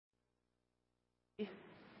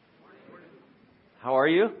How are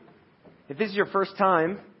you? If this is your first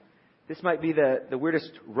time, this might be the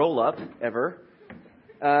weirdest roll-up ever.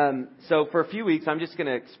 So for a few weeks, I'm just going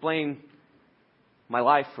to explain my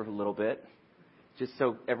life for a little bit, just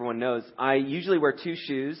so everyone knows. I usually wear two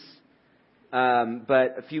shoes,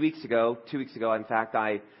 but a few weeks ago, 2 weeks ago, in fact,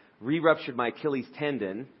 I re-ruptured my Achilles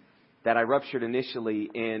tendon that I ruptured initially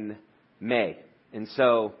in May. And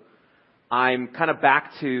so I'm kind of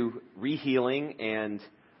back to re-healing, and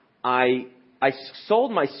I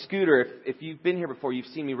sold my scooter. If you've been here before, you've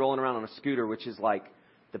seen me rolling around on a scooter, which is like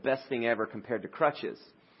the best thing ever compared to crutches.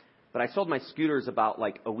 But I sold my scooters about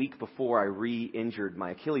like a week before I re-injured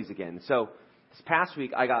my Achilles again. So this past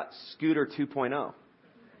week, I got Scooter 2.0.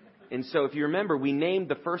 And so if you remember, we named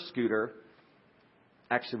the first scooter.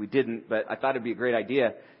 Actually, we didn't, but I thought it'd be a great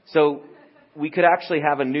idea. So we could actually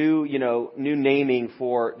have a new naming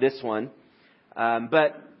for this one.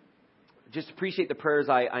 But just appreciate the prayers.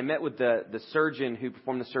 I met with the surgeon who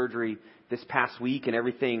performed the surgery this past week, and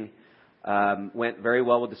everything went very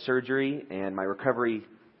well with the surgery, and my recovery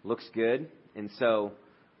looks good. And so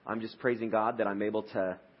I'm just praising God that I'm able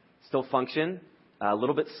to still function, a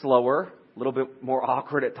little bit slower, a little bit more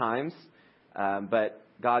awkward at times, but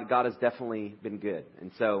God has definitely been good.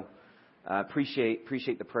 And so appreciate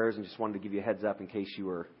the prayers, and just wanted to give you a heads up in case you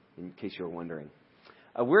were wondering.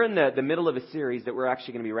 We're in the middle of a series that we're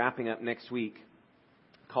actually going to be wrapping up next week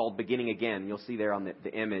called Beginning Again. You'll see there on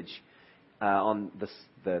the image on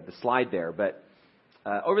the slide there. But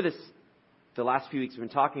over the last few weeks, we've been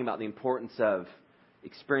talking about the importance of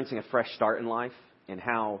experiencing a fresh start in life, and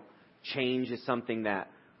how change is something that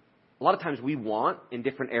a lot of times we want in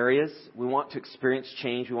different areas. We want to experience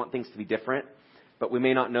change. We want things to be different, but we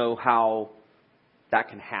may not know how that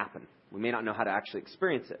can happen. We may not know how to actually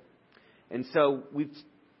experience it. And so we've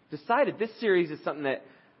decided this series is something that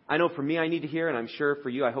I know for me I need to hear, and I'm sure for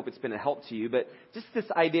you, I hope it's been a help to you. But just this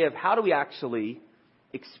idea of how do we actually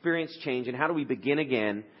experience change, and how do we begin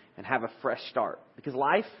again and have a fresh start? Because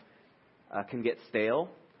life can get stale.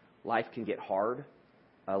 Life can get hard.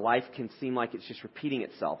 Life can seem like it's just repeating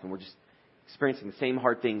itself, and we're just experiencing the same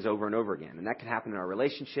hard things over and over again. And that can happen in our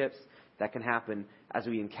relationships. That can happen as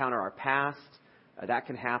we encounter our past. That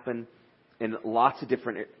can happen in lots of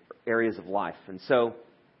different areas of life. And so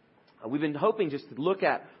we've been hoping just to look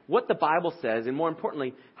at what the Bible says, and more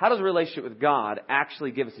importantly, how does a relationship with God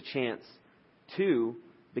actually give us a chance to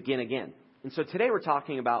begin again? And so today we're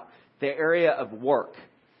talking about the area of work.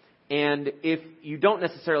 And if you don't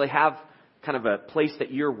necessarily have kind of a place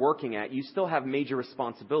that you're working at, you still have major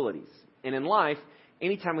responsibilities. And in life,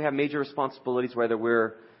 anytime we have major responsibilities, whether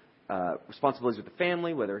we're responsibilities with the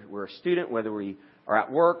family, whether we're a student, whether we are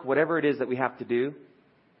at work, whatever it is that we have to do,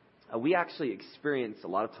 we actually experience a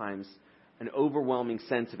lot of times an overwhelming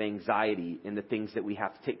sense of anxiety in the things that we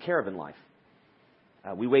have to take care of in life.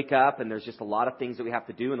 We wake up and there's just a lot of things that we have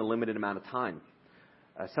to do in a limited amount of time.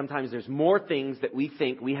 Sometimes there's more things that we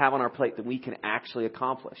think we have on our plate than we can actually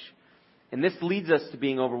accomplish. And this leads us to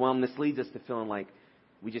being overwhelmed. This leads us to feeling like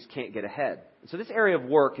we just can't get ahead. And so this area of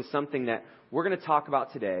work is something that we're going to talk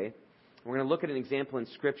about today. We're going to look at an example in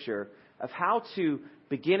Scripture of how to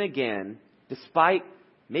begin again despite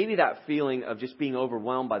maybe that feeling of just being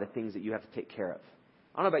overwhelmed by the things that you have to take care of.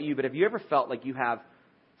 I don't know about you, but have you ever felt like you have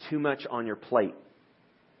too much on your plate?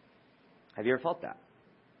 Have you ever felt that?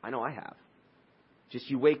 I know I have. Just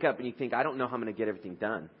you wake up and you think, I don't know how I'm going to get everything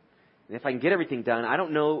done. And if I can get everything done, I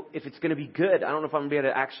don't know if it's going to be good. I don't know if I'm going to be able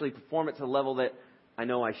to actually perform it to the level that I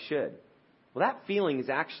know I should. Well, that feeling is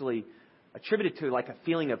actually attributed to like a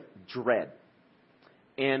feeling of dread.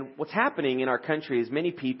 And what's happening in our country is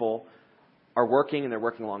many people are working, and they're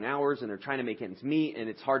working long hours, and they're trying to make ends meet, and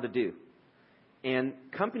it's hard to do. And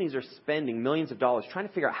companies are spending millions of dollars trying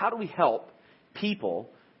to figure out how do we help people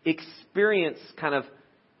experience kind of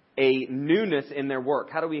a newness in their work?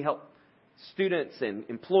 How do we help students and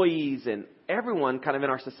employees and everyone kind of in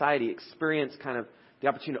our society experience kind of the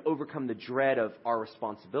opportunity to overcome the dread of our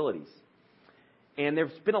responsibilities? And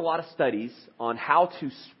there's been a lot of studies on how to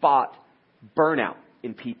spot burnout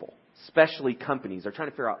in people, especially companies. They're trying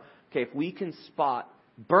to figure out, okay, if we can spot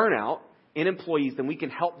burnout in employees, then we can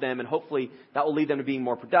help them, and hopefully that will lead them to being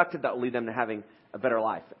more productive. That will lead them to having a better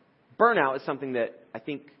life. Burnout is something that I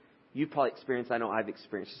think you've probably experienced. I know I've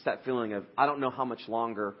experienced. Just that feeling of, I don't know how much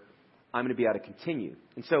longer I'm going to be able to continue.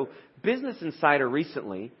 And so Business Insider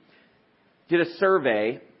recently did a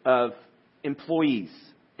survey of employees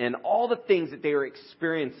and all the things that they were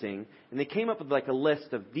experiencing, and they came up with like a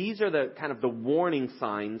list of these are the kind of the warning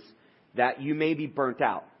signs that you may be burnt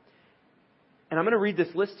out. And I'm going to read this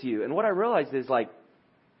list to you. And what I realized is like,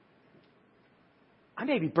 I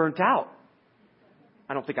may be burnt out.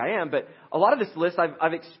 I don't think I am, but a lot of this list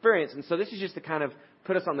I've experienced. And so this is just to kind of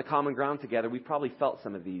put us on the common ground together. We've probably felt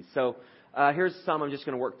some of these. So here's some I'm just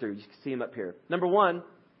going to work through. You can see them up here. Number one,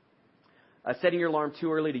 setting your alarm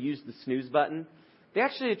too early to use the snooze button. They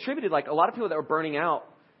actually attributed, like, a lot of people that were burning out,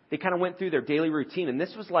 they kind of went through their daily routine, and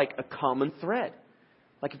this was like a common thread.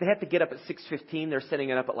 Like, if they had to get up at 6:15, they're setting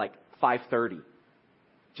it up at like 5:30.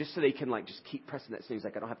 Just so they can, like, just keep pressing that snooze.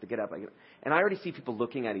 Like, I don't have to get up. And I already see people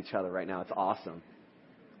looking at each other right now. It's awesome.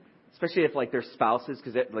 Especially if, like, their spouses,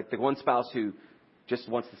 because, like, the one spouse who just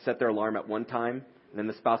wants to set their alarm at one time, and then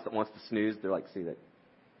the spouse that wants to snooze, they're like, see that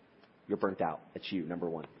you're burnt out. It's you, number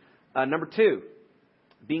one. Number two,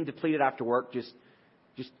 being depleted after work, just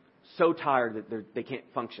so tired that they can't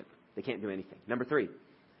function. They can't do anything. Number three,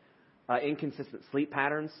 inconsistent sleep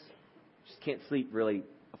patterns. Just can't sleep really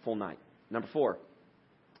a full night. Number four,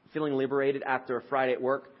 feeling liberated after a Friday at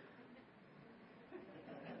work.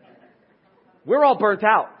 We're all burnt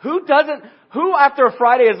out. Who after a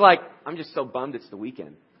Friday is like, I'm just so bummed it's the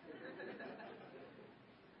weekend.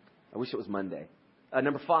 I wish it was Monday.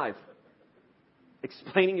 Number five,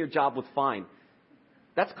 explaining your job with fine.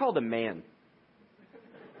 That's called a man.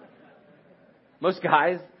 Most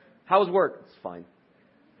guys, how was work? It's fine.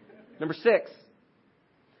 Number six,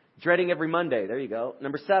 dreading every Monday. There you go.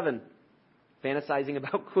 Number seven, fantasizing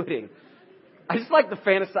about quitting. I just like the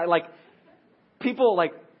fantasize, like, people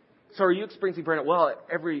like, so are you experiencing burnout? Well,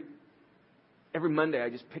 every Monday I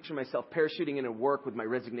just picture myself parachuting into work with my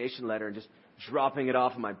resignation letter and just dropping it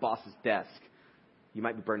off on my boss's desk. You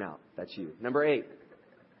might be burnt out. That's you. Number eight,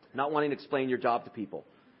 not wanting to explain your job to people.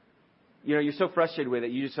 You know, you're so frustrated with it,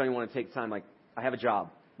 you just don't even want to take time. Like, I have a job.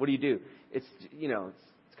 What do you do? It's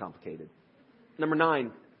complicated. Number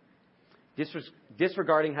nine,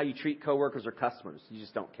 disregarding how you treat coworkers or customers. You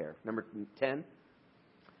just don't care. Number 10,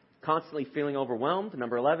 constantly feeling overwhelmed.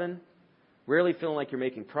 Number 11, rarely feeling like you're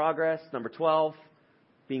making progress. Number 12,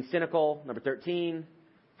 being cynical. Number 13,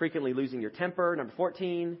 frequently losing your temper. Number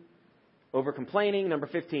 14, over complaining. Number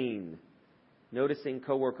 15, noticing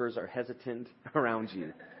coworkers are hesitant around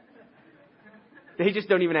you. They just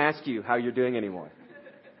don't even ask you how you're doing anymore.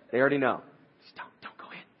 They already know. Just don't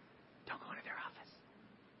go in. Don't go into their office.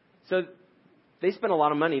 So they spend a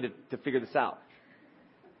lot of money to figure this out.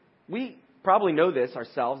 We probably know this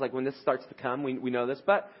ourselves. Like, when this starts to come, we know this.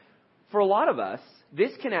 But for a lot of us,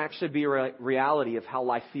 this can actually be a reality of how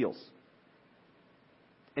life feels.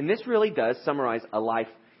 And this really does summarize a life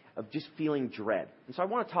of just feeling dread. And so I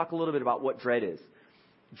want to talk a little bit about what dread is.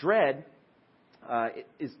 Dread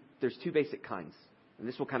there's two basic kinds. And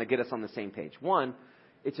this will kind of get us on the same page. One,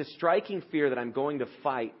 it's a striking fear that I'm going to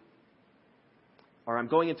fight, or I'm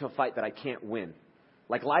going into a fight that I can't win.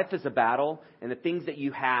 Like, life is a battle, and the things that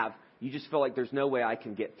you have, you just feel like there's no way I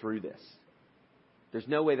can get through this. There's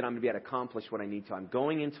no way that I'm going to be able to accomplish what I need to. I'm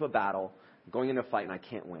going into a battle, I'm going into a fight, and I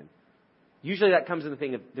can't win. Usually that comes in the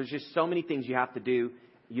thing of there's just so many things you have to do,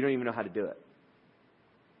 you don't even know how to do it.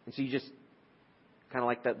 And so you just, kind of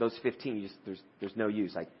like those 15, there's no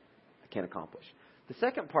use. I can't accomplish. The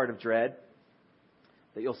second part of dread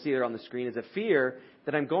that you'll see there on the screen is a fear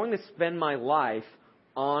that I'm going to spend my life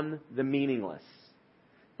on the meaningless.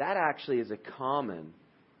 That actually is a common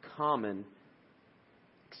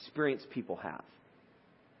experience people have.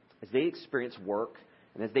 As they experience work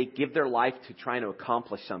and as they give their life to trying to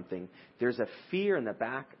accomplish something, there's a fear in the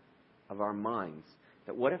back of our minds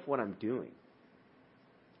that what if what I'm doing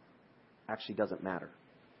actually doesn't matter?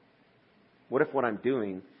 What if what I'm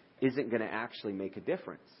doing isn't going to actually make a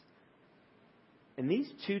difference? And these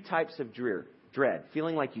two types of dread,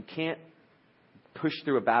 feeling like you can't push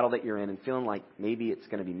through a battle that you're in and feeling like maybe it's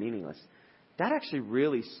going to be meaningless, that actually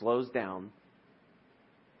really slows down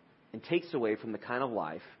and takes away from the kind of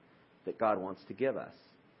life that God wants to give us.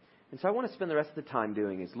 And so I want to spend the rest of the time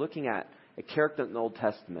doing is looking at a character in the Old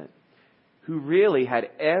Testament who really had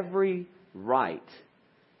every right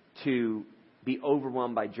to be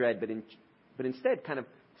overwhelmed by dread, but instead kind of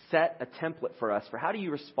set a template for us for how do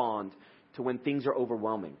you respond to when things are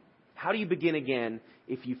overwhelming. How do you begin again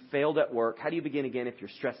if you failed at work? How do you begin again if you're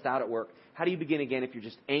stressed out at work? How do you begin again if you're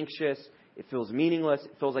just anxious? It feels meaningless.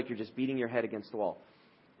 It feels like you're just beating your head against the wall.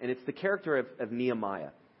 And it's the character of Nehemiah.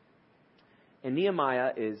 And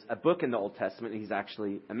Nehemiah is a book in the Old Testament, and he's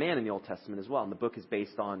actually a man in the Old Testament as well. And the book is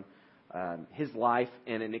based on his life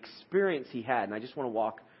and an experience he had. And I just want to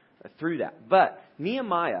walk through that. But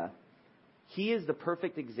Nehemiah, he is the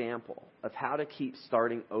perfect example of how to keep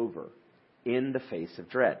starting over in the face of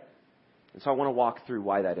dread. And so I want to walk through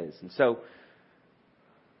why that is. And so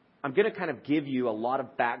I'm going to kind of give you a lot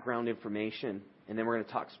of background information, and then we're going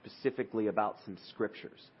to talk specifically about some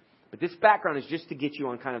scriptures. But this background is just to get you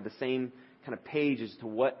on kind of the same kind of page as to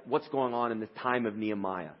what's going on in the time of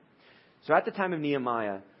Nehemiah. So at the time of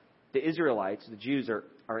Nehemiah, the Israelites, the Jews,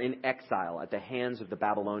 are in exile at the hands of the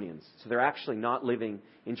Babylonians. So they're actually not living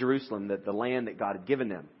in Jerusalem, the land that God had given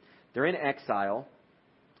them. They're in exile,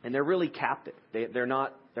 and they're really captive. They're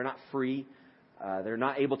not free. They're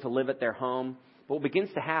not able to live at their home. But what begins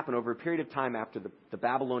to happen over a period of time after the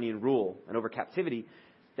Babylonian rule and over captivity,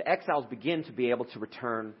 the exiles begin to be able to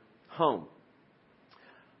return home.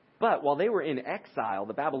 But while they were in exile,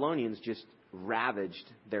 the Babylonians just ravaged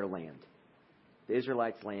their land. The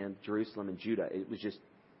Israelites' land, Jerusalem and Judah, it was just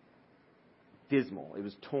dismal. It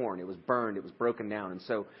was torn. It was burned. It was broken down. And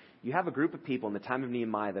so you have a group of people in the time of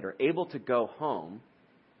Nehemiah that are able to go home.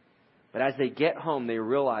 But as they get home, they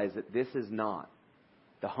realize that this is not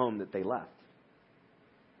the home that they left.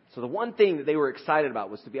 So the one thing that they were excited about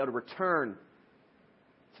was to be able to return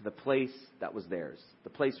to the place that was theirs, the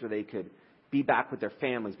place where they could be back with their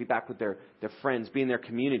families, be back with their friends, be in their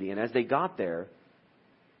community. And as they got there,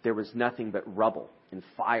 there was nothing but rubble and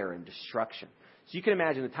fire and destruction. So you can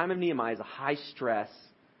imagine the time of Nehemiah is a high-stress,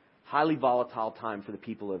 highly volatile time for the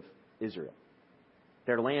people of Israel.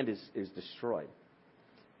 Their land is destroyed.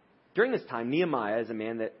 During this time, Nehemiah is a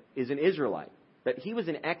man that is an Israelite. But he was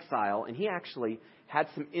in exile, and he actually had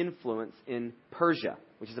some influence in Persia,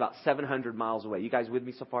 which is about 700 miles away. You guys with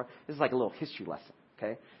me so far? This is like a little history lesson,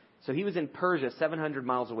 okay? So he was in Persia, 700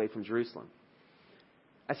 miles away from Jerusalem.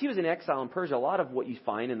 As he was in exile in Persia, a lot of what you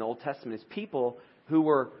find in the Old Testament is people who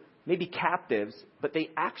were maybe captives, but they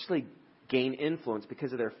actually gain influence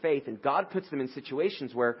because of their faith. And God puts them in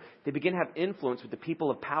situations where they begin to have influence with the people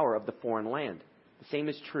of power of the foreign land. The same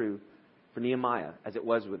is true for Nehemiah, as it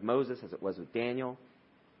was with Moses, as it was with Daniel.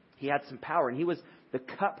 He had some power, and he was the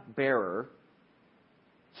cupbearer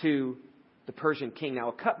to the Persian king. Now,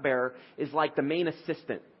 a cupbearer is like the main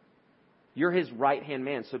assistant. You're his right-hand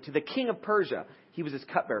man. So to the king of Persia, he was his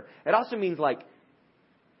cupbearer. It also means like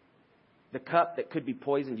the cup that could be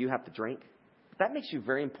poisoned, you have to drink. But that makes you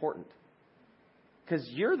very important, because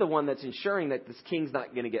you're the one that's ensuring that this king's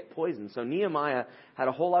not going to get poisoned. So Nehemiah had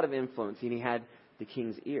a whole lot of influence, and he had the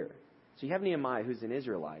king's ear. So you have Nehemiah, who's an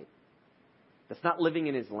Israelite, that's not living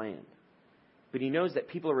in his land. But he knows that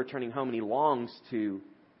people are returning home, and he longs to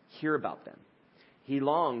hear about them. He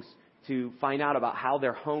longs to find out about how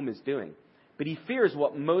their home is doing. But he fears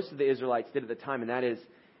what most of the Israelites did at the time, and that is,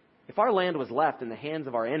 if our land was left in the hands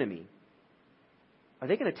of our enemy, are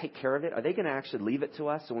they going to take care of it? Are they going to actually leave it to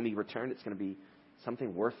us? So when we return, it's going to be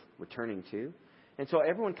something worth returning to? And so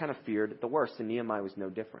everyone kind of feared the worst, and Nehemiah was no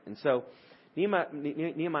different. And so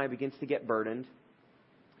Nehemiah begins to get burdened,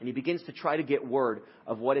 and he begins to try to get word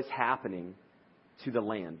of what is happening to the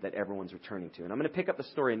land that everyone's returning to. And I'm going to pick up the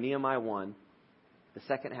story in Nehemiah 1, the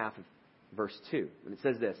second half of verse 2. And it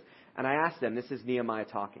says this, and I asked them, this is Nehemiah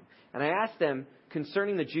talking, and I asked them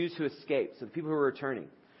concerning the Jews who escaped, so the people who were returning,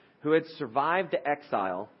 who had survived the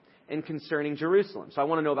exile, and concerning Jerusalem. So I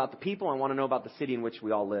want to know about the people, I want to know about the city in which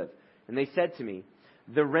we all live. And they said to me,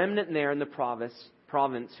 the remnant there in the province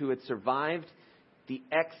who had survived the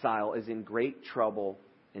exile is in great trouble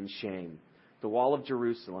and shame. The wall of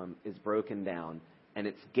Jerusalem is broken down, and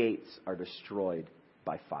its gates are destroyed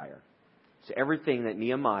by fire. So everything that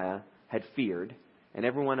Nehemiah had feared, and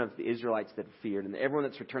every one of the Israelites that feared, and everyone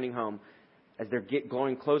that's returning home, as they're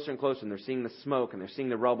going closer and closer, and they're seeing the smoke, and they're seeing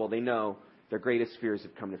the rubble, they know their greatest fears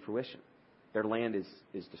have come to fruition. Their land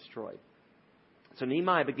is destroyed. So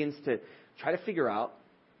Nehemiah begins to try to figure out,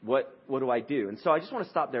 what do I do? And so I just want to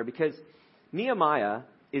stop there, because Nehemiah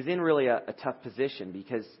is in really a tough position,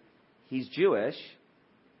 because he's Jewish,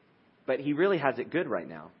 but he really has it good right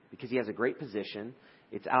now, because he has a great position.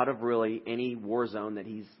 It's out of really any war zone that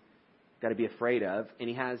he's got to be afraid of, and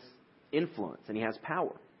he has influence, and he has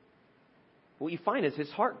power. What you find is his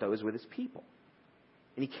heart, though, is with his people.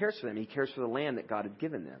 And he cares for them. He cares for the land that God had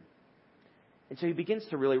given them. And so he begins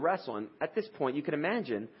to really wrestle. And at this point, you can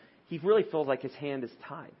imagine, he really feels like his hand is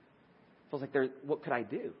tied. Feels like, what could I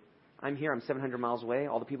do? I'm here. I'm 700 miles away.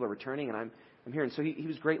 All the people are returning, and I'm here. And so he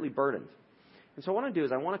was greatly burdened. And so what I want to do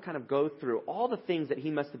is I want to kind of go through all the things that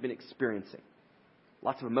he must have been experiencing.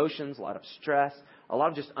 Lots of emotions, a lot of stress, a lot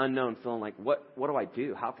of just unknown, feeling like, what do I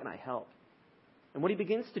do? How can I help? And what he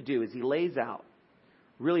begins to do is he lays out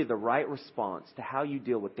really the right response to how you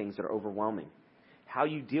deal with things that are overwhelming, how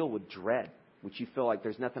you deal with dread, which you feel like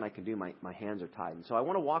there's nothing I can do, my hands are tied. And so I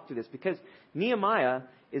want to walk through this, because Nehemiah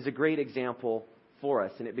is a great example for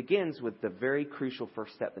us, and it begins with the very crucial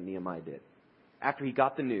first step that Nehemiah did. After he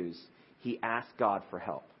got the news, he asked God for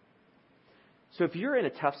help. So if you're in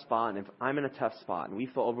a tough spot, and if I'm in a tough spot, and we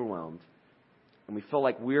feel overwhelmed, and we feel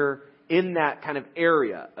like we're in that kind of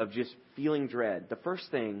area of just feeling dread, the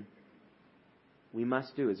first thing we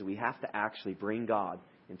must do is we have to actually bring God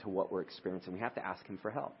into what we're experiencing. We have to ask Him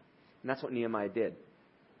for help. And that's what Nehemiah did.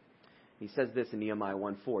 He says this in Nehemiah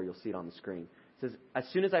 1:4. You'll see it on the screen. It says, "As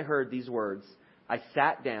soon as I heard these words, I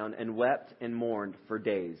sat down and wept and mourned for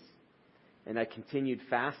days. And I continued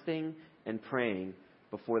fasting and praying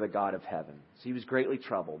before the God of heaven." So he was greatly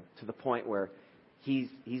troubled to the point where he's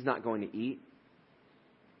not going to eat.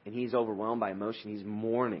 And he's overwhelmed by emotion. He's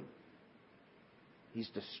mourning. He's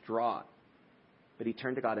distraught. But he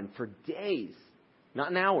turned to God, and for days, not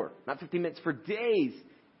an hour, not 15 minutes, for days,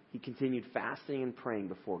 he continued fasting and praying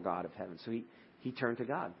before God of heaven. So he turned to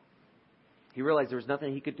God. He realized there was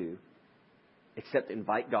nothing he could do except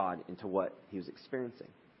invite God into what he was experiencing.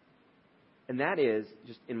 And that is,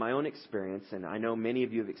 just in my own experience, and I know many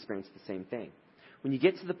of you have experienced the same thing. When you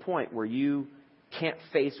get to the point where you can't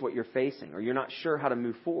face what you're facing, or you're not sure how to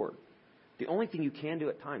move forward, the only thing you can do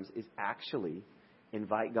at times is actually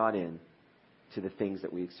invite God in to the things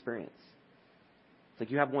that we experience. It's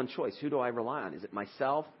like you have one choice. Who do I rely on? Is it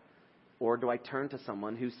myself, or do I turn to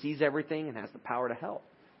someone who sees everything and has the power to help?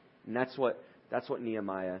 And that's what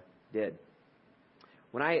Nehemiah did.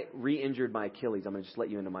 When I re-injured my Achilles, I'm going to just let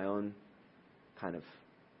you into my own kind of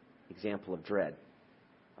example of dread.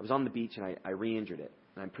 I was on the beach and I re-injured it.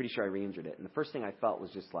 And I'm pretty sure I re-injured it. And the first thing I felt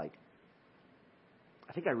was just like,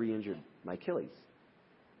 I think I re-injured my Achilles.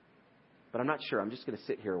 But I'm not sure. I'm just going to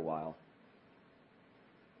sit here a while.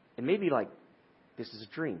 And maybe like, this is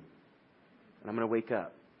a dream. And I'm going to wake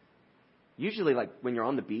up. Usually like when you're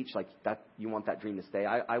on the beach, like that, you want that dream to stay.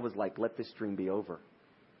 I was like, let this dream be over.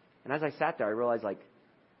 And as I sat there, I realized like,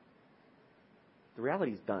 the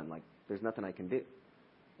reality's done. Like, there's nothing I can do.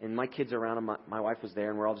 And my kids are around, and my wife was there,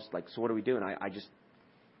 and we're all just like, so what do we do? And I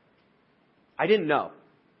didn't know.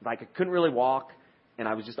 Like, I couldn't really walk, and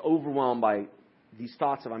I was just overwhelmed by these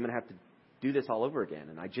thoughts of I'm going to have to do this all over again.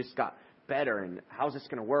 And I just got better, and how's this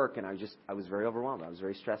going to work? And I was very overwhelmed. I was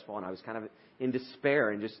very stressful, and I was kind of in despair,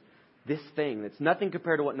 and just this thing that's nothing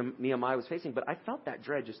compared to what Nehemiah was facing. But I felt that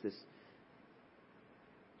dread, just this,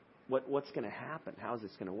 what's going to happen? How is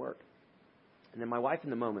this going to work? And then my wife in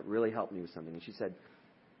the moment really helped me with something. And she said,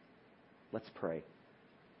 let's pray.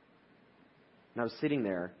 And I was sitting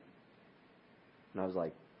there, and I was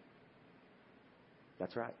like,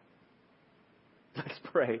 that's right. Let's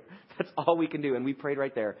pray. That's all we can do. And we prayed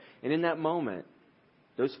right there. And in that moment,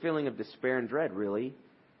 those feeling of despair and dread really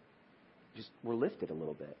just were lifted a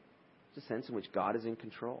little bit. It's a sense in which God is in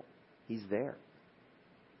control. He's there.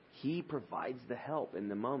 He provides the help in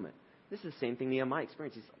the moment. This is the same thing Nehemiah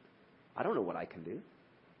experienced. He's like, I don't know what I can do.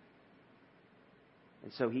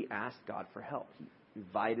 And so he asked God for help. He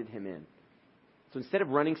invited him in. So instead of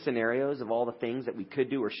running scenarios of all the things that we could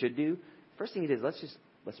do or should do, first thing he did is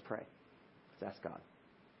let's pray. Let's ask God.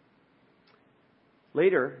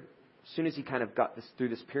 Later, as soon as he kind of got through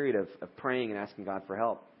this period of praying and asking God for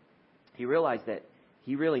help, he realized that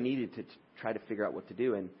he really needed to try to figure out what to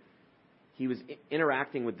do. And he was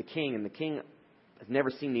interacting with the king, and the king has never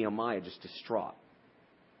seen Nehemiah just distraught.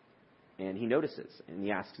 And he notices, and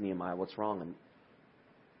he asks Nehemiah, what's wrong? And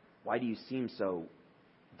why do you seem so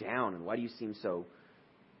down? And why do you seem so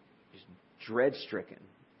just dread-stricken?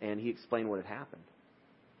 And he explained what had happened.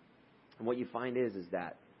 And what you find is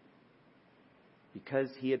that because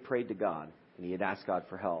he had prayed to God, and he had asked God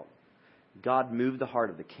for help, God moved the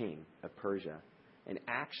heart of the king of Persia and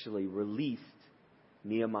actually released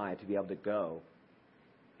Nehemiah to be able to go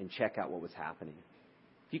and check out what was happening.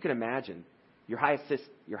 If you can imagine, your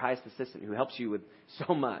highest assistant who helps you with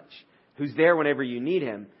so much, who's there whenever you need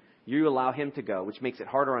him, you allow him to go, which makes it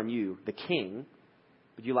harder on you, the king,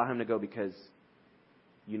 but you allow him to go because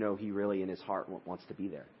you know he really in his heart wants to be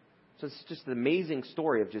there. So it's just an amazing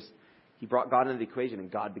story of just, he brought God into the equation and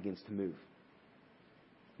God begins to move.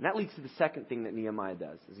 And that leads to the second thing that Nehemiah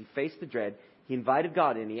does. As he faced the dread, he invited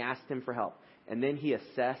God in, he asked him for help, and then he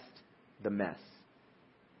assessed the mess.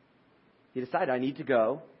 He decided, I need to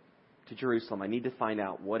go to Jerusalem. I need to find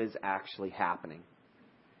out what is actually happening.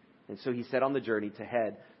 And so he set on the journey to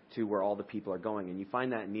head to where all the people are going. And you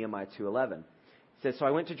find that in Nehemiah 2:11. It says, so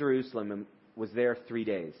I went to Jerusalem and was there 3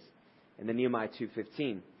 days. And then Nehemiah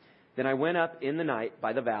 2:15. Then I went up in the night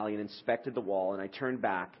by the valley and inspected the wall, and I turned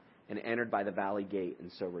back and entered by the valley gate and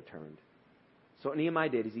so returned. So what Nehemiah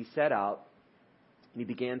did is he set out and he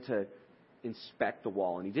began to inspect the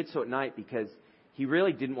wall. And he did so at night because he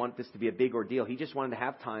really didn't want this to be a big ordeal. He just wanted to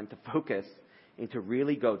have time to focus and to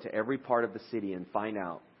really go to every part of the city and find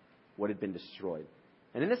out what had been destroyed.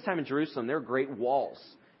 And in this time in Jerusalem, there are great walls.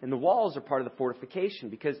 And the walls are part of the fortification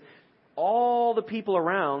because all the people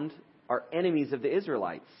around are enemies of the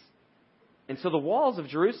Israelites. And so the walls of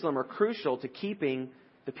Jerusalem are crucial to keeping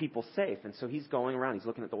the people safe. And so he's going around. He's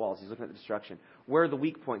looking at the walls. He's looking at the destruction. Where are the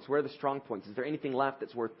weak points? Where are the strong points? Is there anything left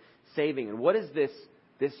that's worth saving? And what is this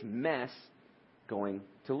mess going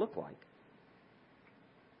to look like?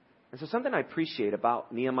 And so something I appreciate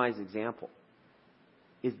about Nehemiah's example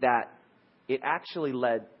is that it actually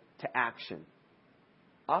led to action.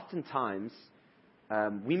 Oftentimes,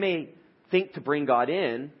 we may think to bring God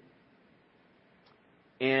in,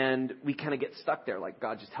 and we kind of get stuck there, like,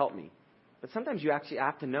 God, just help me. But sometimes you actually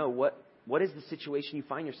have to know what is the situation you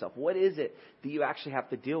find yourself? What is it that you actually have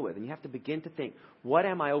to deal with? And you have to begin to think, what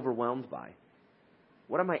am I overwhelmed by?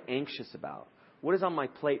 What am I anxious about? What is on my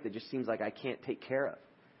plate that just seems like I can't take care of?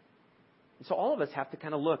 And so all of us have to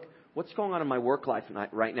kind of look, what's going on in my work life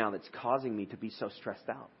right now that's causing me to be so stressed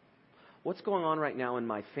out? What's going on right now in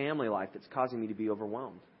my family life that's causing me to be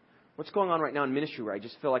overwhelmed? What's going on right now in ministry where I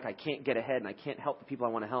just feel like I can't get ahead and I can't help the people I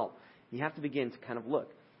want to help? You have to begin to kind of look.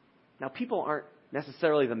 Now, people aren't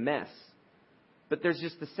necessarily the mess, but there's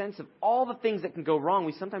just the sense of all the things that can go wrong.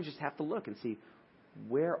 We sometimes just have to look and see,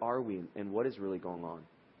 where are we and what is really going on?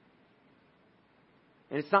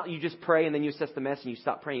 And it's not you just pray and then you assess the mess and you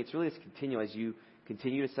stop praying. It's really this continual. As you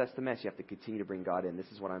continue to assess the mess, you have to continue to bring God in. This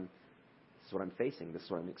is what I'm facing. This is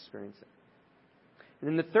what I'm experiencing. And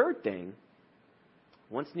then the third thing,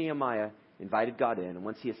 once Nehemiah invited God in, and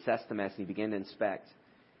once he assessed the mess and he began to inspect,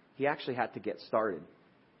 he actually had to get started.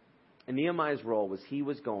 And Nehemiah's role was he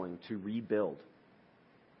was going to rebuild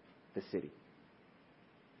the city.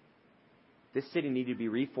 This city needed to be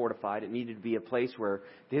refortified. It needed to be a place where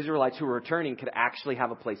the Israelites who were returning could actually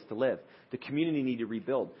have a place to live. The community needed to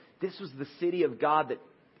rebuild. This was the city of God that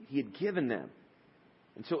he had given them.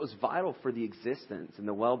 And so it was vital for the existence and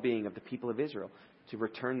the well-being of the people of Israel to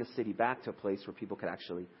return the city back to a place where people could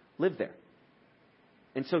actually live there.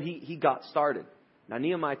 And so he got started. Now,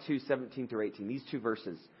 Nehemiah 2:17 through 18, these two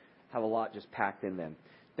verses have a lot just packed in them.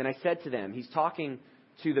 Then I said to them, he's talking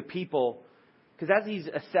to the people, because as he's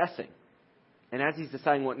assessing and as he's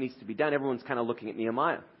deciding what needs to be done, everyone's kind of looking at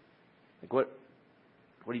Nehemiah. Like, what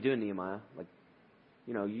are you doing, Nehemiah? Like,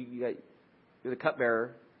 you're the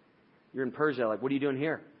cupbearer. You're in Persia. Like, what are you doing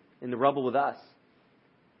here in the rubble with us?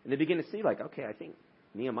 And they begin to see, like, okay, I think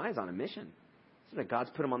Nehemiah's on a mission. So that God's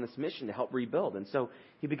put him on this mission to help rebuild. And so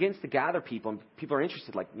he begins to gather people, and people are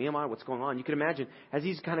interested, like, Nehemiah, what's going on? You can imagine, as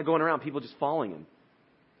he's kind of going around, people just following him.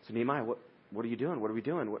 So, Nehemiah, what are you doing? What are we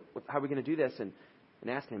doing? How are we going to do this? And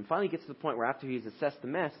asking him. Finally, he gets to the point where after he's assessed the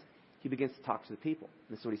mess, he begins to talk to the people.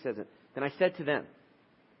 And this is what he says. Then I said to them,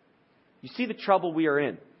 you see the trouble we are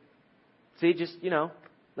in. See,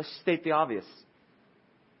 let's just state the obvious.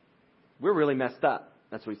 We're really messed up.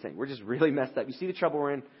 That's what he's saying. We're just really messed up. You see the trouble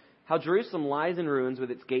we're in? How Jerusalem lies in ruins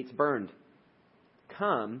with its gates burned.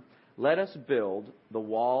 Come, let us build the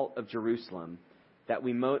wall of Jerusalem that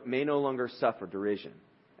we may no longer suffer derision.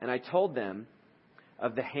 And I told them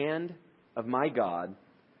of the hand of my God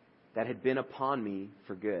that had been upon me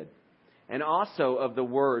for good, and also of the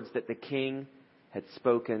words that the king had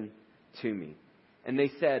spoken to me. And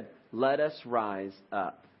they said, let us rise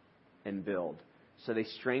up and build. So they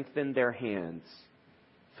strengthened their hands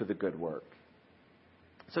for the good work.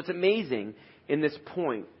 So it's amazing in this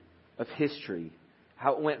point of history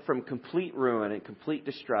how it went from complete ruin and complete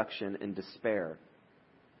destruction and despair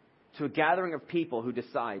to a gathering of people who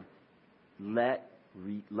decide, let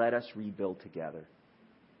us rebuild together.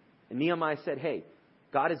 And Nehemiah said, hey,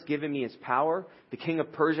 God has given me his power. The king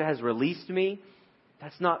of Persia has released me.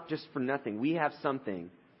 That's not just for nothing. We have something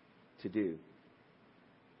to do.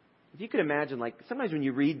 If you could imagine, like, sometimes when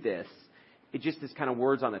you read this, it just is kind of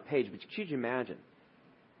words on a page, but could you imagine?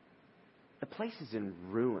 The place is in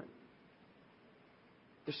ruin.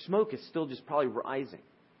 The smoke is still just probably rising.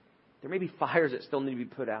 There may be fires that still need to be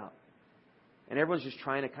put out. And everyone's just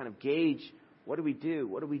trying to kind of gauge, what do we do?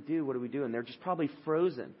 What do we do? What do we do? And they're just probably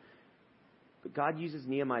frozen. But God uses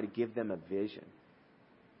Nehemiah to give them a vision.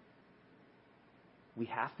 We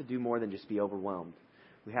have to do more than just be overwhelmed.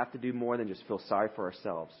 We have to do more than just feel sorry for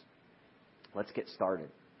ourselves. Let's get started.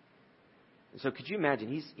 And so could you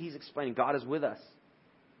imagine? He's explaining God is with us.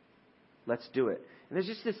 Let's do it. And there's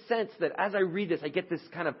just this sense that as I read this, I get this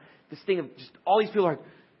thing of just all these people are like,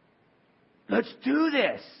 let's do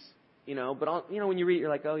this. But when you read it, you're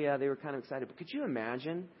like, oh yeah, they were kind of excited. But could you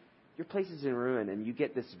imagine your place is in ruin and you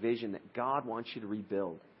get this vision that God wants you to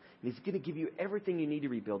rebuild. And he's going to give you everything you need to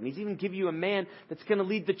rebuild. And he's even give you a man that's going to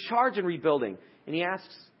lead the charge in rebuilding. And he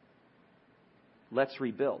asks, let's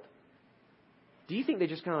rebuild. Do you think they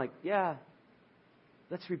just kind of like, yeah,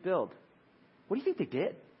 let's rebuild? What do you think they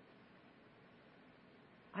did?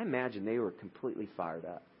 I imagine they were completely fired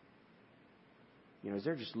up. as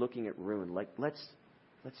they're just looking at ruin, like, let's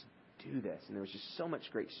do this. And there was just so much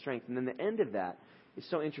great strength. And then the end of that is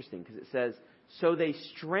so interesting because it says, so they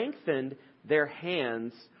strengthened their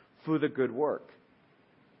hands for the good work.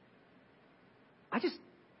 I just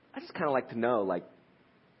kind of like to know, like,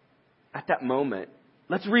 at that moment,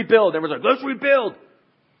 let's rebuild. Everyone's like, let's rebuild.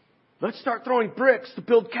 Let's start throwing bricks to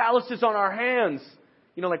build calluses on our hands.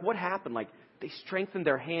 Like, what happened? Like, they strengthened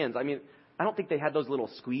their hands. I mean, I don't think they had those little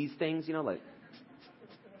squeeze things,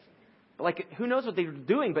 like, who knows what they were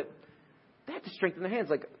doing, but they had to strengthen their hands.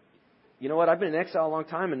 Like, you know what? I've been in exile a long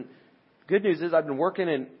time, and good news is I've been working,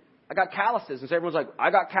 and I got calluses. And so everyone's like,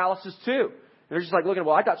 I got calluses too. And they're just like looking,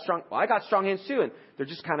 I got strong hands too. And they're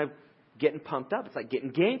just kind of getting pumped up. It's like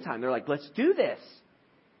getting game time. They're like, let's do this.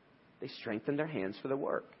 They strengthened their hands for the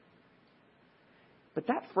work. But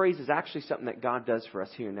that phrase is actually something that God does for us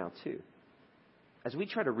here and now too. As we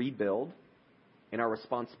try to rebuild in our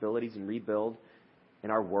responsibilities and rebuild in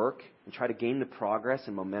our work and try to gain the progress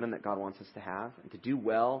and momentum that God wants us to have and to do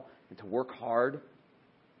well and to work hard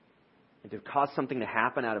and to cause something to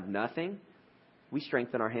happen out of nothing, we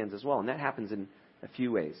strengthen our hands as well. And that happens in a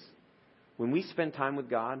few ways. When we spend time with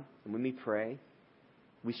God and when we pray,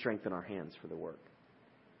 we strengthen our hands for the work.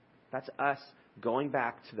 That's us going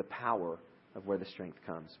back to the power of where the strength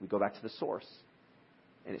comes. We go back to the source,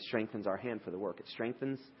 and it strengthens our hand for the work. It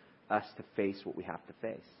strengthens us to face what we have to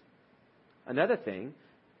face. Another thing,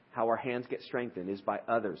 how our hands get strengthened, is by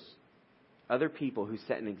others. Other people who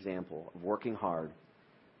set an example of working hard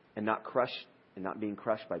and not being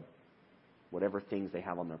crushed by whatever things they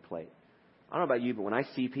have on their plate. I don't know about you, but when I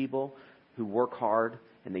see people who work hard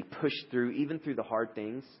and they push through, even through the hard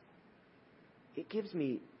things, it gives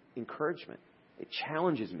me encouragement. It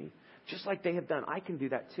challenges me. Just like they have done, I can do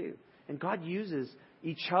that too. And God uses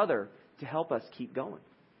each other to help us keep going.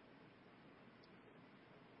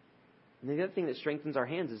 And the other thing that strengthens our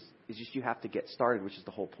hands is just you have to get started, which is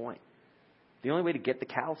the whole point. The only way to get the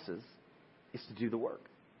calluses is to do the work.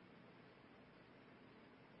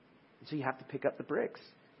 And so you have to pick up the bricks.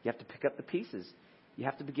 You have to pick up the pieces. You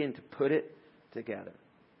have to begin to put it together.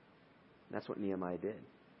 And that's what Nehemiah did.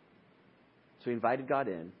 So he invited God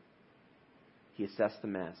in. He assessed the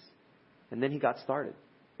mess. And then he got started.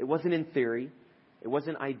 It wasn't in theory. It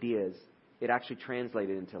wasn't ideas. It actually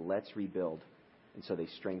translated into let's rebuild. And so they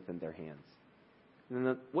strengthened their hands. And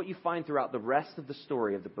then what you find throughout the rest of the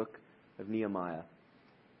story of the book of Nehemiah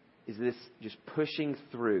is this just pushing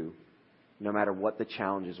through no matter what the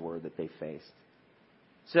challenges were that they faced.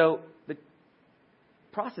 So the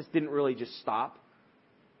process didn't really just stop.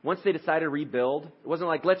 Once they decided to rebuild, it wasn't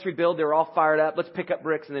like, let's rebuild, they were all fired up, let's pick up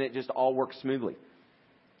bricks, and then it just all worked smoothly.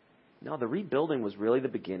 No, the rebuilding was really the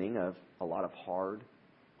beginning of a lot of hard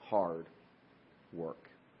work.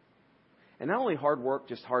 And not only hard work,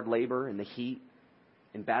 just hard labor in the heat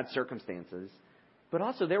and bad circumstances, but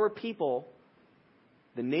also there were people,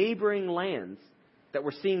 the neighboring lands, that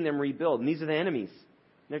were seeing them rebuild. And these are the enemies.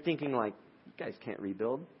 And they're thinking like, you guys can't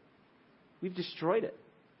rebuild. We've destroyed it.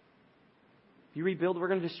 If you rebuild, we're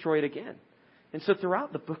going to destroy it again. And so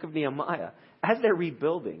throughout the book of Nehemiah, as they're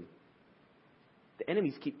rebuilding, the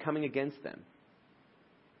enemies keep coming against them.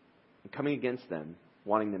 And coming against them,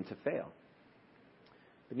 wanting them to fail.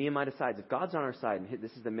 But Nehemiah decides, if God's on our side, and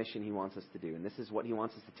this is the mission He wants us to do, and this is what He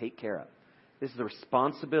wants us to take care of, this is the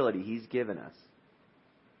responsibility He's given us,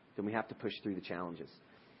 then we have to push through the challenges.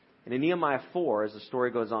 And in Nehemiah 4, as the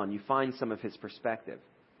story goes on, you find some of his perspective.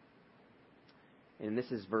 And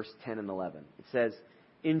this is verse 10 and 11. It says,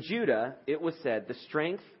 in Judah, it was said, the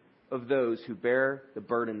strength of those who bear the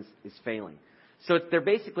burdens is failing. So they're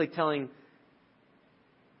basically telling,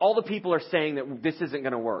 all the people are saying that this isn't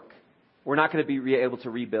going to work. We're not going to be able to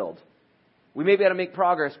rebuild. We may be able to make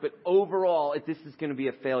progress, but overall, this is going to be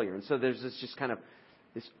a failure. And so there's this just kind of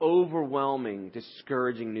this overwhelming,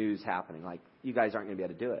 discouraging news happening. Like, you guys aren't going to be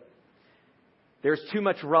able to do it. There's too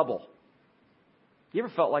much rubble. You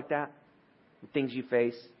ever felt like that? The things you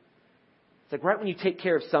face? It's like right when you take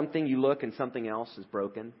care of something, you look and something else is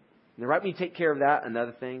broken. And then right when you take care of that,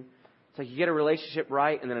 another thing. It's like you get a relationship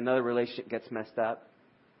right and then another relationship gets messed up.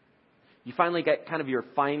 You finally get kind of your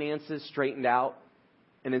finances straightened out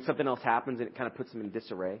and then something else happens and it kind of puts them in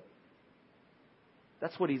disarray.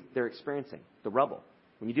 That's what they're experiencing, the rubble.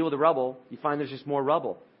 When you deal with the rubble, you find there's just more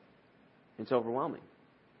rubble. It's overwhelming.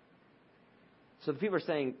 So the people are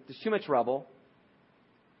saying, there's too much rubble.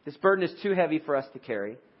 This burden is too heavy for us to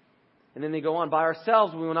carry. And then they go on, by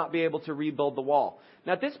ourselves we will not be able to rebuild the wall.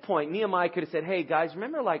 Now at this point, Nehemiah could have said, hey guys,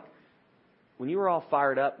 remember like when you were all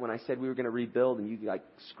fired up when I said we were going to rebuild and you like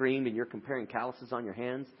screamed and you're comparing calluses on your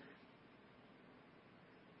hands?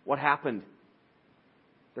 What happened?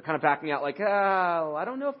 They're kind of backing out like, oh, I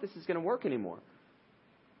don't know if this is going to work anymore.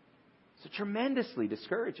 So tremendously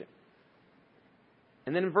discouraging.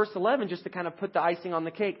 And then in verse 11, just to kind of put the icing on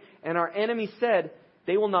the cake, and our enemy said,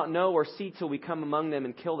 they will not know or see till we come among them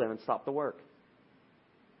and kill them and stop the work.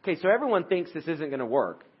 Okay, so everyone thinks this isn't going to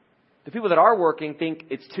work. The people that are working think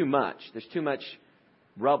it's too much. There's too much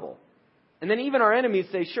rubble. And then even our enemies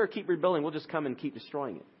say, sure, keep rebuilding. We'll just come and keep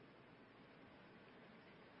destroying it.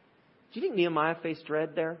 Do you think Nehemiah faced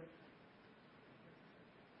dread there?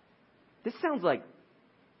 This sounds like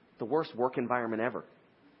the worst work environment ever.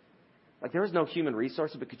 Like there was no human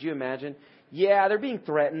resources, but could you imagine? Yeah, they're being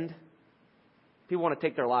threatened. People want to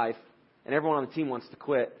take their life, and everyone on the team wants to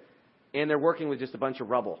quit, and they're working with just a bunch of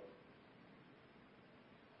rubble.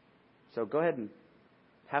 So go ahead and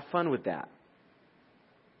have fun with that.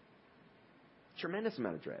 Tremendous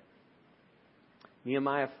amount of dread.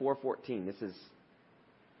 Nehemiah 4:14. This is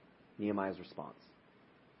Nehemiah's response.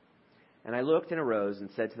 And I looked and arose and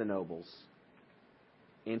said to the nobles,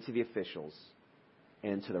 and to the officials,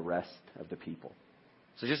 and to the rest of the people.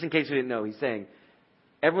 So just in case you didn't know, he's saying,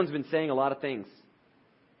 everyone's been saying a lot of things.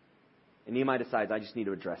 And Nehemiah decides, I just need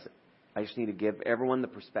to address it. I just need to give everyone the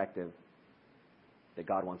perspective that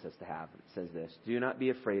God wants us to have. It says this, do not be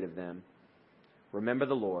afraid of them. Remember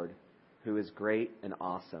the Lord, who is great and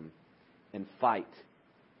awesome, and fight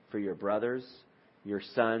for your brothers, your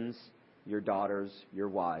sons, your daughters, your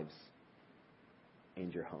wives,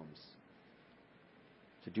 and your homes.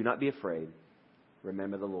 So do not be afraid.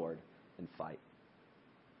 Remember the Lord and fight.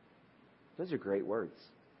 Those are great words.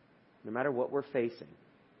 No matter what we're facing,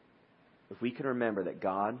 if we can remember that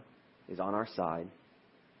God is on our side,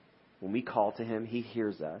 when we call to Him, He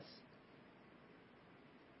hears us.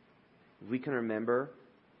 If we can remember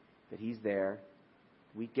that He's there,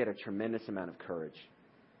 we get a tremendous amount of courage.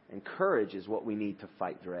 And courage is what we need to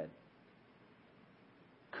fight dread.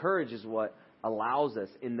 Courage is what allows us,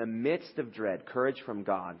 in the midst of dread, courage from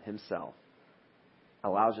God Himself,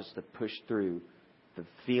 allows us to push through the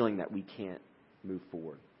feeling that we can't move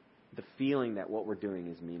forward. The feeling that what we're doing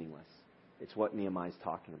is meaningless. It's what Nehemiah's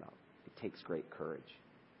talking about. It takes great courage.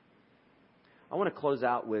 I want to close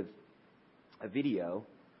out with a video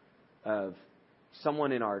of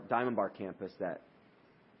someone in our Diamond Bar campus that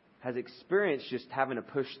has experienced just having to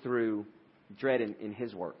push through dread in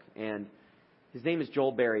his work. And his name is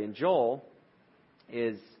Joel Berry. And Joel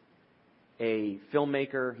is a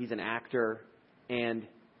filmmaker. He's an actor. And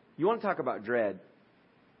you want to talk about dread,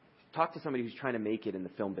 talk to somebody who's trying to make it in the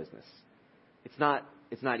film business. It's not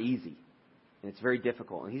easy. And it's very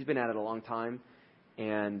difficult. And he's been at it a long time.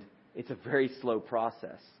 And it's a very slow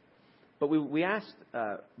process. But we asked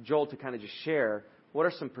Joel to kind of just share what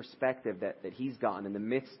are some perspective that he's gotten in the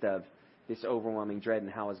midst of this overwhelming dread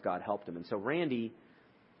and how has God helped him. And so Randy,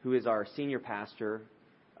 who is our senior pastor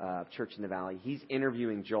of Church in the Valley, he's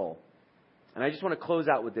interviewing Joel. And I just want to close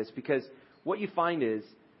out with this because what you find is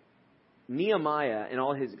Nehemiah and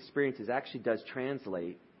all his experiences actually does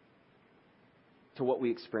translate to what we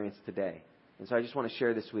experience today. And so I just want to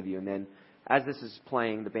share this with you. And then as this is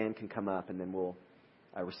playing, the band can come up and then we'll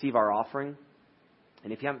receive our offering.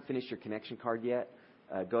 And if you haven't finished your connection card yet,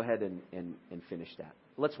 go ahead and finish that.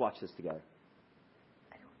 Let's watch this together.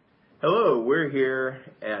 Hello, we're here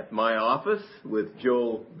at my office with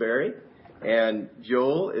Joel Berry. And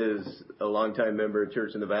Joel is a longtime member of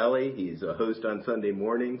Church in the Valley. He's a host on Sunday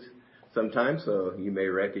mornings sometimes, so you may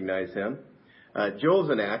recognize him. Joel's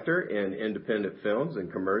an actor in independent films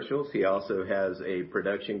and commercials. He also has a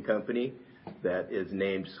production company that is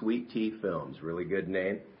named Sweet Tea Films. Really good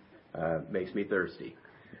name. Makes me thirsty.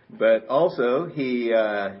 But also, he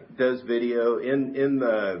does video in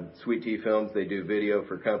the Sweet Tea Films. They do video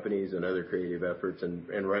for companies and other creative efforts.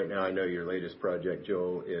 And right now, I know your latest project,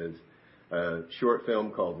 Joel, is a short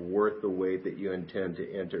film called Worth the Wait that you intend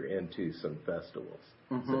to enter into some festivals.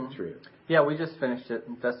 Mm-hmm. Is that true? Yeah, we just finished it.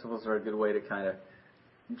 And festivals are a good way to kind of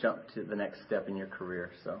jump to the next step in your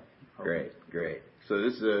career. So Great. So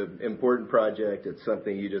this is an important project. It's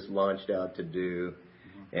something you just launched out to do.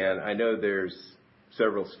 Mm-hmm. And I know there's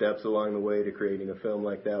several steps along the way to creating a film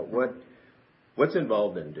like that. What's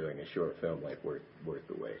involved in doing a short film like Worth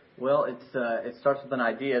the Wait? Well, it starts with an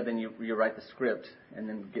idea, then you write the script, and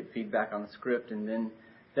then get feedback on the script, and then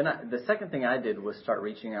the second thing I did was start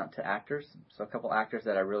reaching out to actors. So a couple actors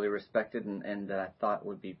that I really respected and that I thought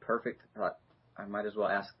would be perfect. I thought I might as well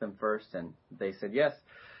ask them first, and they said yes.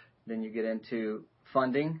 Then you get into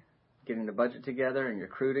funding, getting the budget together, and your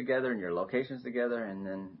crew together, and your locations together, and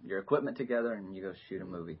then your equipment together, and you go shoot a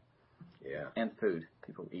movie. Yeah. And food.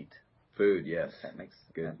 People eat. Food, yes. That makes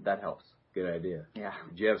good. That helps. Good idea. Yeah.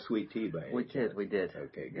 Did you have sweet tea by any chance? We did.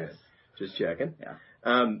 Okay, good. Yes. Just checking. Yeah.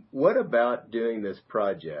 What about doing this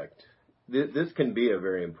project? This can be a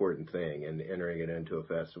very important thing, and entering it into a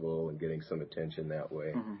festival and getting some attention that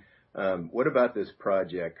way. Mm-hmm. What about this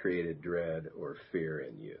project created dread or fear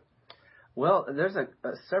in you? Well, there's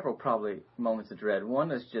several probably moments of dread.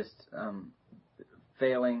 One is just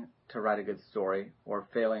failing to write a good story, or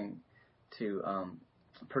failing to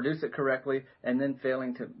produce it correctly, and then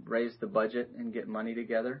failing to raise the budget and get money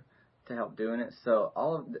together to help doing it. So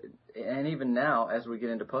and even now, as we get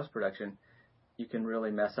into post-production, you can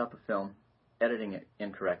really mess up a film editing it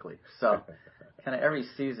incorrectly. So kind of every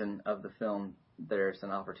season of the film, there's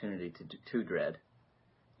an opportunity to dread.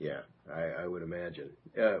 Yeah, I would imagine.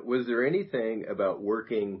 Was there anything about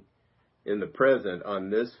working in the present on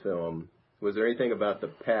this film, was there anything about the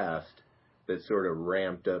past that sort of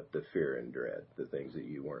ramped up the fear and dread, the things that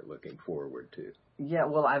you weren't looking forward to? Yeah,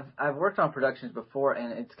 well, I've worked on productions before,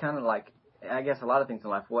 and it's kind of like, I guess a lot of things in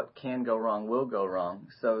life, what can go wrong will go wrong.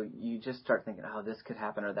 So you just start thinking, oh, this could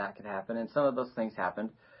happen or that could happen. And some of those things happened,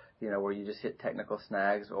 where you just hit technical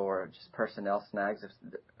snags or just personnel snags.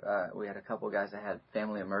 We had a couple of guys that had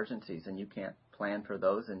family emergencies, and you can't plan for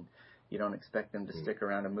those, and you don't expect them to stick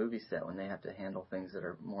around a movie set when they have to handle things that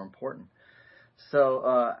are more important.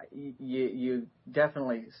 So you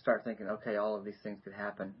definitely start thinking, okay, all of these things could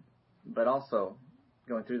happen. But also,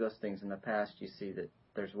 going through those things in the past, you see that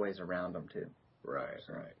there's ways around them too. Right.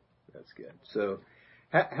 That's good. So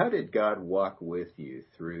how did God walk with you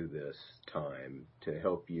through this time to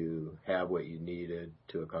help you have what you needed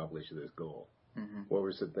to accomplish this goal? Mm-hmm. What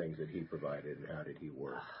were some things that He provided, and how did He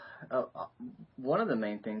work? One of the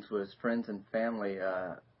main things was friends and family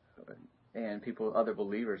and people, other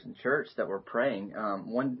believers in church that were praying.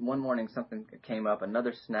 One morning something came up,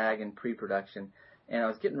 another snag in pre-production, and I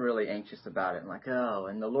was getting really anxious about it. I'm like,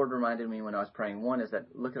 and the Lord reminded me when I was praying, one is that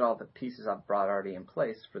look at all the pieces I've brought already in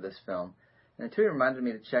place for this film. And two, it reminded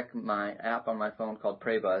me to check my app on my phone called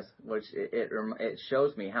PrayBuzz, which it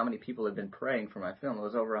shows me how many people have been praying for my film. It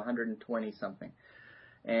was over 120 something.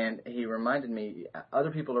 And he reminded me,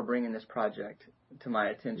 other people are bringing this project to my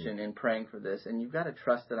attention and praying for this, and you've got to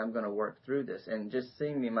trust that I'm going to work through this. And just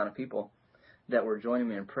seeing the amount of people that were joining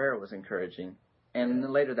me in prayer was encouraging. And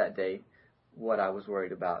then later that day, what I was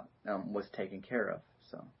worried about was taken care of.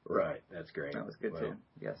 So right, that's great. That was good too.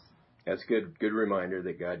 Yes, that's good. Good reminder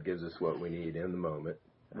that God gives us what we need in the moment,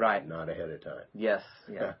 right? Not ahead of time. Yes,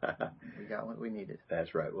 yeah, we got what we needed.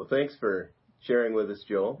 That's right. Well, thanks for sharing with us,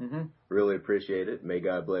 Joel. Mm-hmm. Really appreciate it. May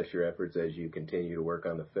God bless your efforts as you continue to work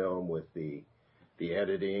on the film with the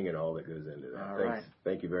editing and all that goes into that. All Thanks. right.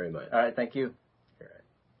 Thank you very much. All right. Thank you.